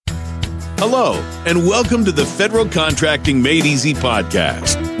Hello, and welcome to the Federal Contracting Made Easy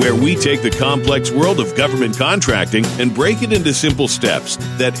podcast, where we take the complex world of government contracting and break it into simple steps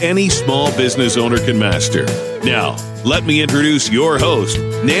that any small business owner can master. Now, let me introduce your host,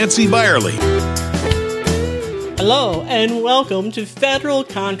 Nancy Byerly. Hello, and welcome to Federal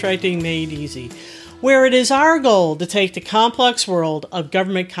Contracting Made Easy, where it is our goal to take the complex world of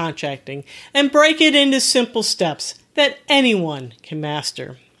government contracting and break it into simple steps that anyone can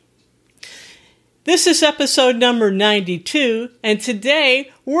master. This is episode number 92, and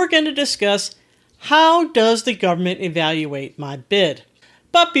today we're going to discuss how does the government evaluate my bid.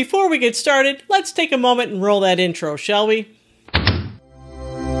 But before we get started, let's take a moment and roll that intro, shall we?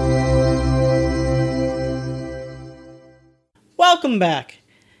 Welcome back.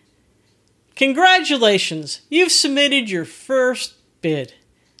 Congratulations, you've submitted your first bid.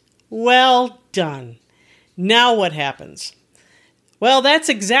 Well done. Now what happens? Well, that's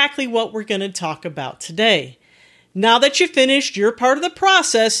exactly what we're going to talk about today. Now that you've finished your part of the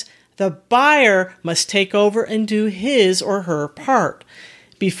process, the buyer must take over and do his or her part.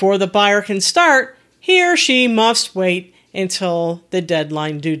 Before the buyer can start, he or she must wait until the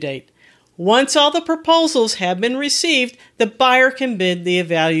deadline due date. Once all the proposals have been received, the buyer can bid the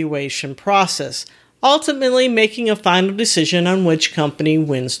evaluation process, ultimately making a final decision on which company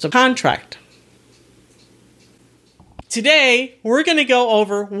wins the contract. Today, we're going to go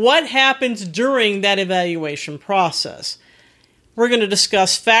over what happens during that evaluation process. We're going to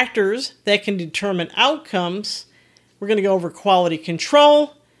discuss factors that can determine outcomes. We're going to go over quality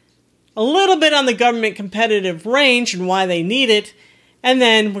control, a little bit on the government competitive range and why they need it, and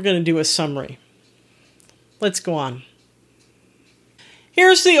then we're going to do a summary. Let's go on.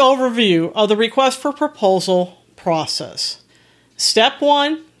 Here's the overview of the request for proposal process. Step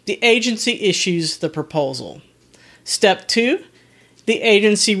 1, the agency issues the proposal. Step 2, the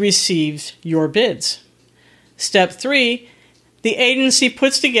agency receives your bids. Step 3, the agency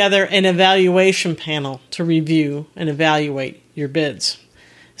puts together an evaluation panel to review and evaluate your bids.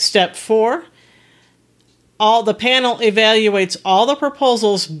 Step 4, the panel evaluates all the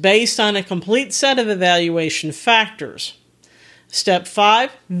proposals based on a complete set of evaluation factors. Step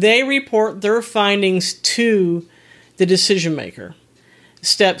 5, they report their findings to the decision maker.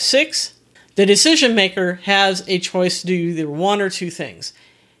 Step 6, the decision maker has a choice to do either one or two things.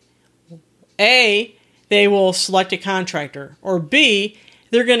 A, they will select a contractor, or B,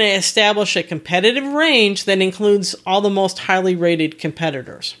 they're going to establish a competitive range that includes all the most highly rated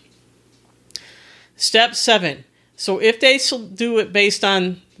competitors. Step 7, so if they do it based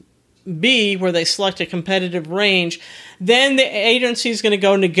on B, where they select a competitive range, then the agency is going to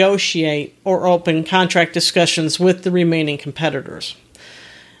go negotiate or open contract discussions with the remaining competitors.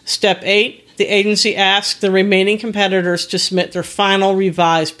 Step 8, the agency asks the remaining competitors to submit their final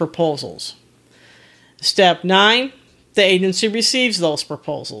revised proposals. Step 9, the agency receives those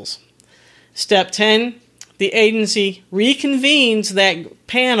proposals. Step 10, the agency reconvenes that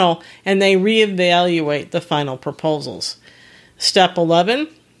panel and they reevaluate the final proposals. Step 11,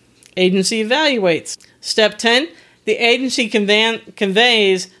 agency evaluates. Step 10, the agency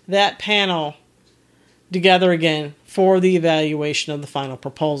conveys that panel together again for the evaluation of the final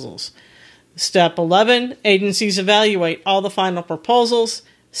proposals. Step 11, agencies evaluate all the final proposals.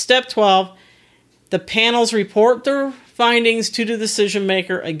 Step 12, the panels report their findings to the decision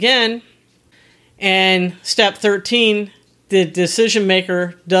maker again. And step 13, the decision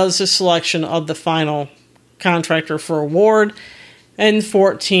maker does the selection of the final contractor for award. And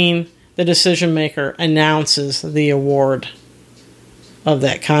 14, the decision maker announces the award of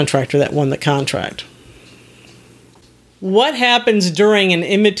that contractor that won the contract. What happens during an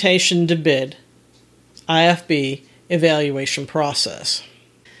invitation to bid, IFB, evaluation process?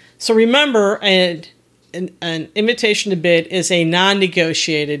 So remember, an invitation to bid is a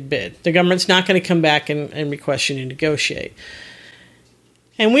non-negotiated bid. The government's not going to come back and request you to negotiate.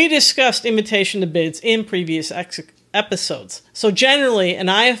 And we discussed invitation to bids in previous episodes. So generally, an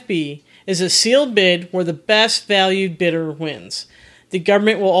IFB is a sealed bid where the best valued bidder wins. The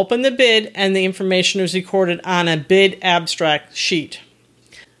government will open the bid and the information is recorded on a bid abstract sheet.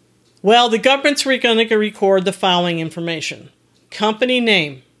 Well, the government's going to record the following information: company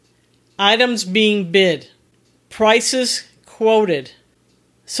name, items being bid, prices quoted.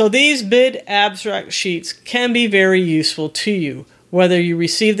 So these bid abstract sheets can be very useful to you, whether you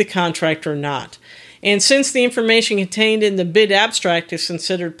receive the contract or not. And since the information contained in the bid abstract is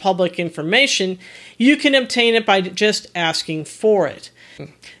considered public information, you can obtain it by just asking for it.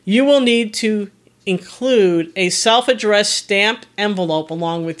 You will need to include a self-addressed stamped envelope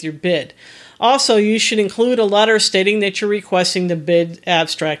along with your bid. Also, you should include a letter stating that you're requesting the bid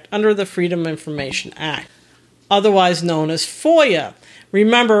abstract under the Freedom of Information Act, otherwise known as FOIA.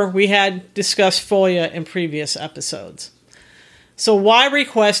 Remember, we had discussed FOIA in previous episodes. So why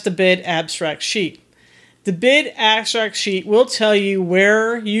request the bid abstract sheet? The bid abstract sheet will tell you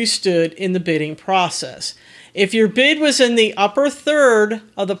where you stood in the bidding process. If your bid was in the upper third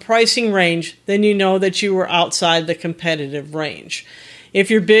of the pricing range, then you know that you were outside the competitive range. If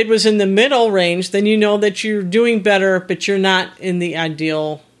your bid was in the middle range, then you know that you're doing better, but you're not in the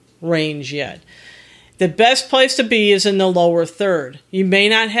ideal range yet. The best place to be is in the lower third. You may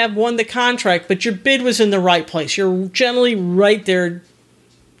not have won the contract, but your bid was in the right place. You're generally right there,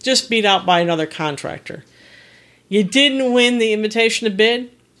 just beat out by another contractor. You didn't win the invitation to bid?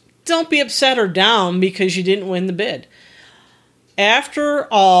 Don't be upset or down because you didn't win the bid. After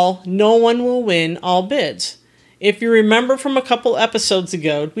all, no one will win all bids. If you remember from a couple episodes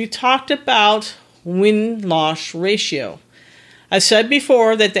ago, we talked about win-loss ratio. I said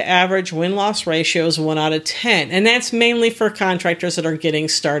before that the average win-loss ratio is 1 out of 10, and that's mainly for contractors that are getting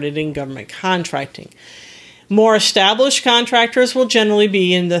started in government contracting. More established contractors will generally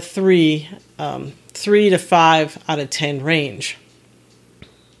be in the 3 to 5 out of 10 range.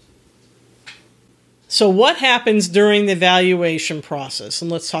 So what happens during the evaluation process?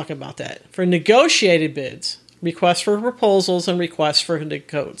 And let's talk about that. For negotiated bids, requests for proposals, and requests for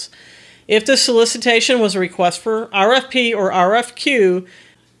quotes. If the solicitation was a request for RFP or RFQ,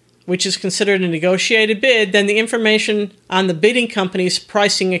 which is considered a negotiated bid, then the information on the bidding company's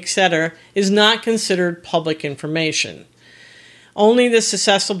pricing, etc., is not considered public information. Only the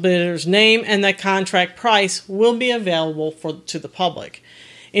successful bidder's name and the contract price will be available to the public.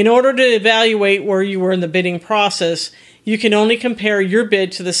 In order to evaluate where you were in the bidding process, you can only compare your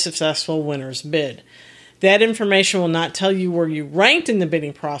bid to the successful winner's bid. That information will not tell you where you ranked in the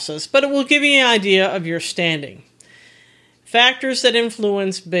bidding process, but it will give you an idea of your standing. Factors that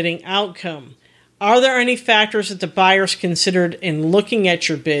influence bidding outcome. Are there any factors that the buyers considered in looking at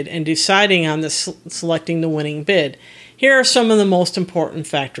your bid and deciding on selecting the winning bid? Here are some of the most important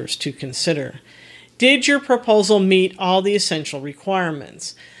factors to consider. Did your proposal meet all the essential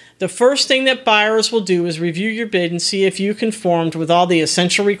requirements? The first thing that buyers will do is review your bid and see if you conformed with all the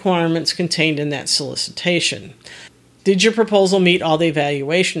essential requirements contained in that solicitation. Did your proposal meet all the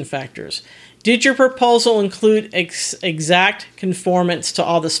evaluation factors? Did your proposal include exact conformance to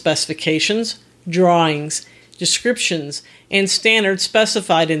all the specifications, drawings, descriptions, and standards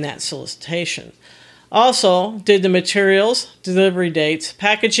specified in that solicitation? Also, did the materials, delivery dates,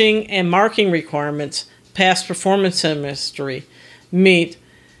 packaging, and marking requirements, past performance history, meet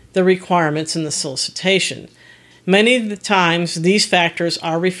the requirements in the solicitation? Many of the times, these factors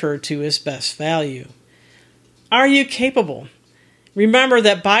are referred to as best value. Are you capable? Remember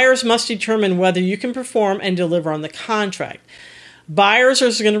that buyers must determine whether you can perform and deliver on the contract. Buyers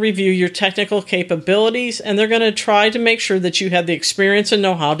are going to review your technical capabilities, and they're going to try to make sure that you have the experience and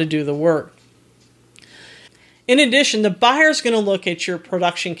know-how to do the work. In addition, the buyer is going to look at your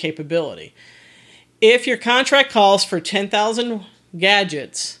production capability. If your contract calls for 10,000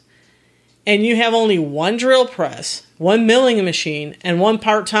 gadgets, and you have only one drill press, one milling machine, and one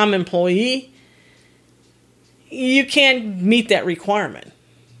part-time employee, you can't meet that requirement.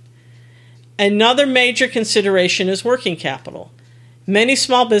 Another major consideration is working capital. Many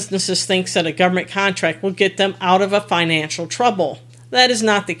small businesses think that a government contract will get them out of a financial trouble. That is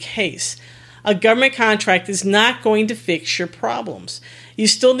not the case. A government contract is not going to fix your problems. You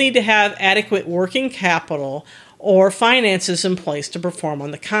still need to have adequate working capital or finances in place to perform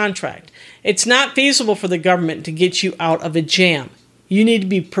on the contract. It's not feasible for the government to get you out of a jam. You need to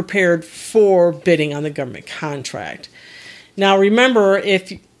be prepared for bidding on the government contract. Now remember,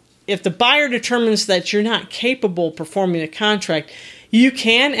 if the buyer determines that you're not capable of performing a contract, you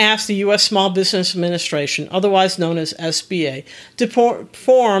can ask the U.S. Small Business Administration, otherwise known as SBA, to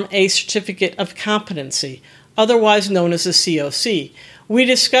perform a Certificate of Competency, otherwise known as a COC. We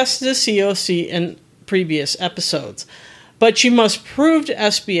discussed the COC in previous episodes, but you must prove to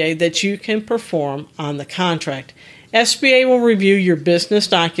SBA that you can perform on the contract. SBA will review your business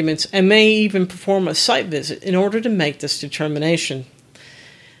documents and may even perform a site visit in order to make this determination.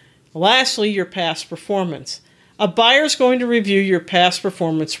 Lastly, your past performance. A buyer is going to review your past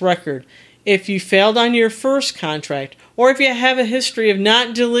performance record. If you failed on your first contract, or if you have a history of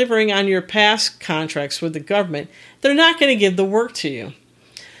not delivering on your past contracts with the government, they're not going to give the work to you.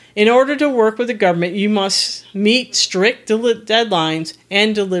 In order to work with the government, you must meet strict deadlines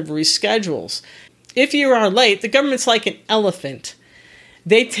and delivery schedules. If you are late, the government's like an elephant.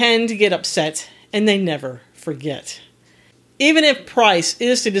 They tend to get upset and they never forget. Even if price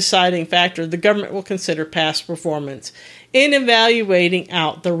is the deciding factor, the government will consider past performance in evaluating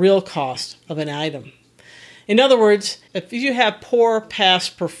out the real cost of an item. In other words, if you have poor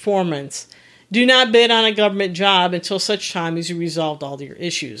past performance, do not bid on a government job until such time as you resolved all your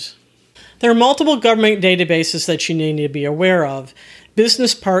issues. There are multiple government databases that you need to be aware of.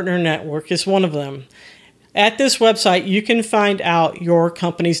 Business Partner Network is one of them. At this website, you can find out your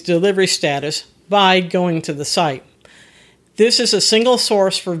company's delivery status by going to the site. This is a single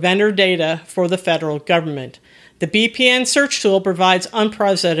source for vendor data for the federal government. The BPN search tool provides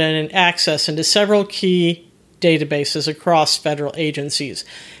unprecedented access into several key databases across federal agencies.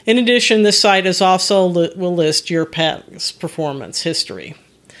 In addition, this site will list your past performance history.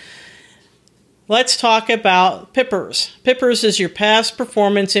 Let's talk about PIPERS. PIPERS is your Past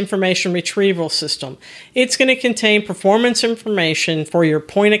Performance Information Retrieval System. It's going to contain performance information for your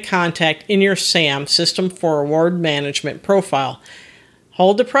point of contact in your SAM, System for Award Management profile.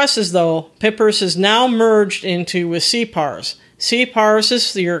 Hold the presses though, PIPERS is now merged into with CPARS. CPARS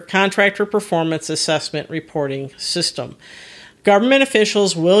is your Contractor Performance Assessment Reporting System. Government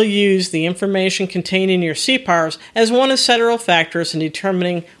officials will use the information contained in your CPARS as one of several factors in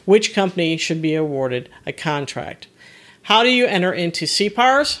determining which company should be awarded a contract. How do you enter into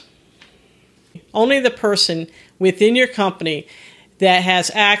CPARS? Only the person within your company that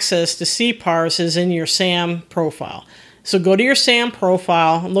has access to CPARS is in your SAM profile. So go to your SAM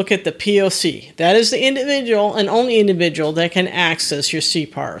profile and look at the POC. That is the individual and only individual that can access your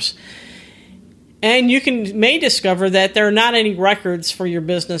CPARS. And you may discover that there are not any records for your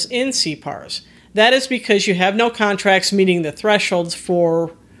business in CPARS. That is because you have no contracts meeting the thresholds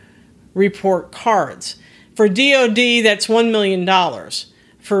for report cards. For DoD, that's $1 million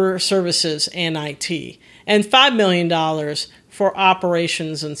for services and IT, and $5 million for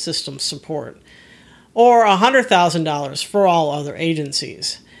operations and system support, or $100,000 for all other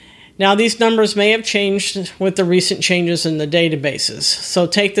agencies. Now, these numbers may have changed with the recent changes in the databases, so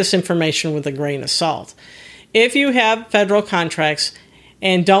take this information with a grain of salt. If you have federal contracts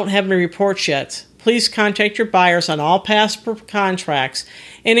and don't have any reports yet, please contact your buyers on all past contracts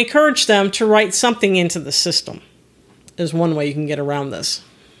and encourage them to write something into the system. There's one way you can get around this.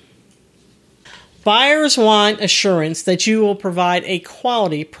 Buyers want assurance that you will provide a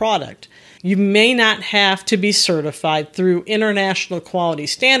quality product. You may not have to be certified through international quality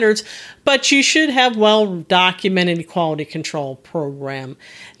standards, but you should have well-documented quality control program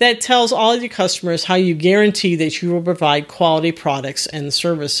that tells all of your customers how you guarantee that you will provide quality products and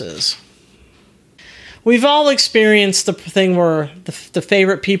services. We've all experienced the thing where the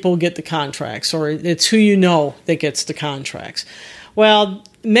favorite people get the contracts, or it's who you know that gets the contracts. Well,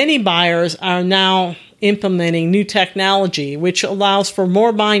 many buyers are now implementing new technology which allows for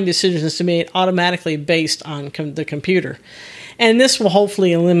more buying decisions to be made automatically based on the computer. And this will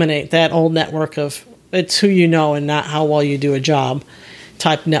hopefully eliminate that old network of it's who you know and not how well you do a job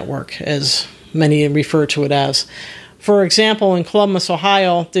type network, as many refer to it as. For example, in Columbus,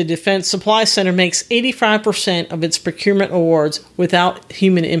 Ohio, the Defense Supply Center makes 85% of its procurement awards without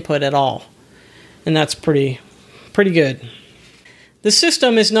human input at all. And that's pretty good. The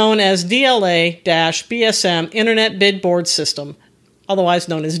system is known as DLA-BSM Internet Bid Board System, otherwise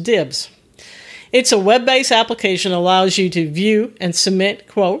known as DIBS. It's a web-based application that allows you to view and submit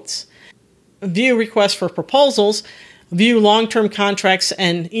quotes, view requests for proposals, view long-term contracts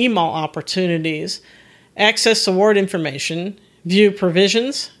and email opportunities, access award information, view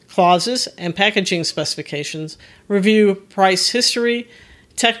provisions, clauses, and packaging specifications, review price history,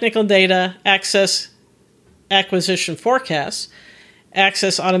 technical data, access acquisition forecasts,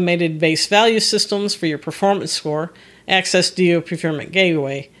 access automated base value systems for your performance score, access DO Procurement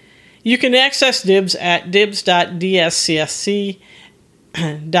Gateway. You can access DIBS at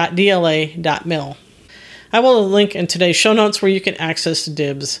dibs.dscsc.dla.mil. I will link in today's show notes where you can access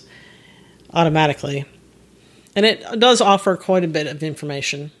DIBS automatically. And it does offer quite a bit of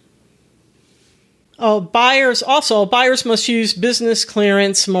information. Buyers must use business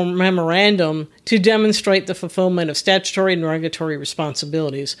clearance memorandum to demonstrate the fulfillment of statutory and regulatory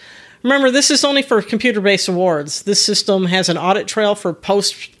responsibilities. Remember, this is only for computer-based awards. This system has an audit trail for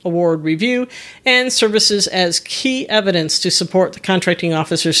post-award review and services as key evidence to support the contracting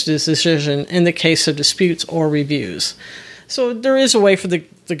officer's decision in the case of disputes or reviews. So there is a way for the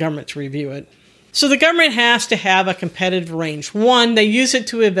government to review it. So the government has to have a competitive range. 1, they use it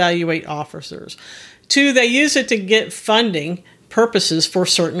to evaluate officers. 2, they use it to get funding purposes for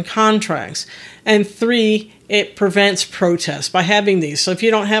certain contracts. And 3, it prevents protests by having these. So if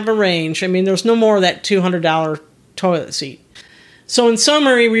you don't have a range, there's no more of that $200 toilet seat. So in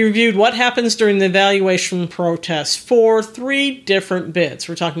summary, we reviewed what happens during the evaluation process for 3 different bids.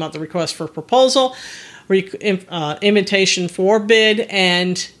 We're talking about the request for proposal, invitation for bid,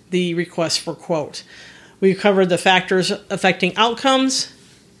 and the request for quote. We covered the factors affecting outcomes,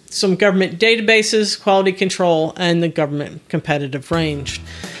 some government databases, quality control, and the government competitive range.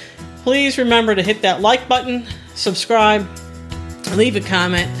 Please remember to hit that like button, subscribe, leave a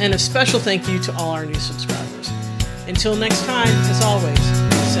comment, and a special thank you to all our new subscribers. Until next time, as always,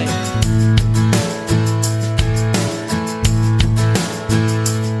 be safe.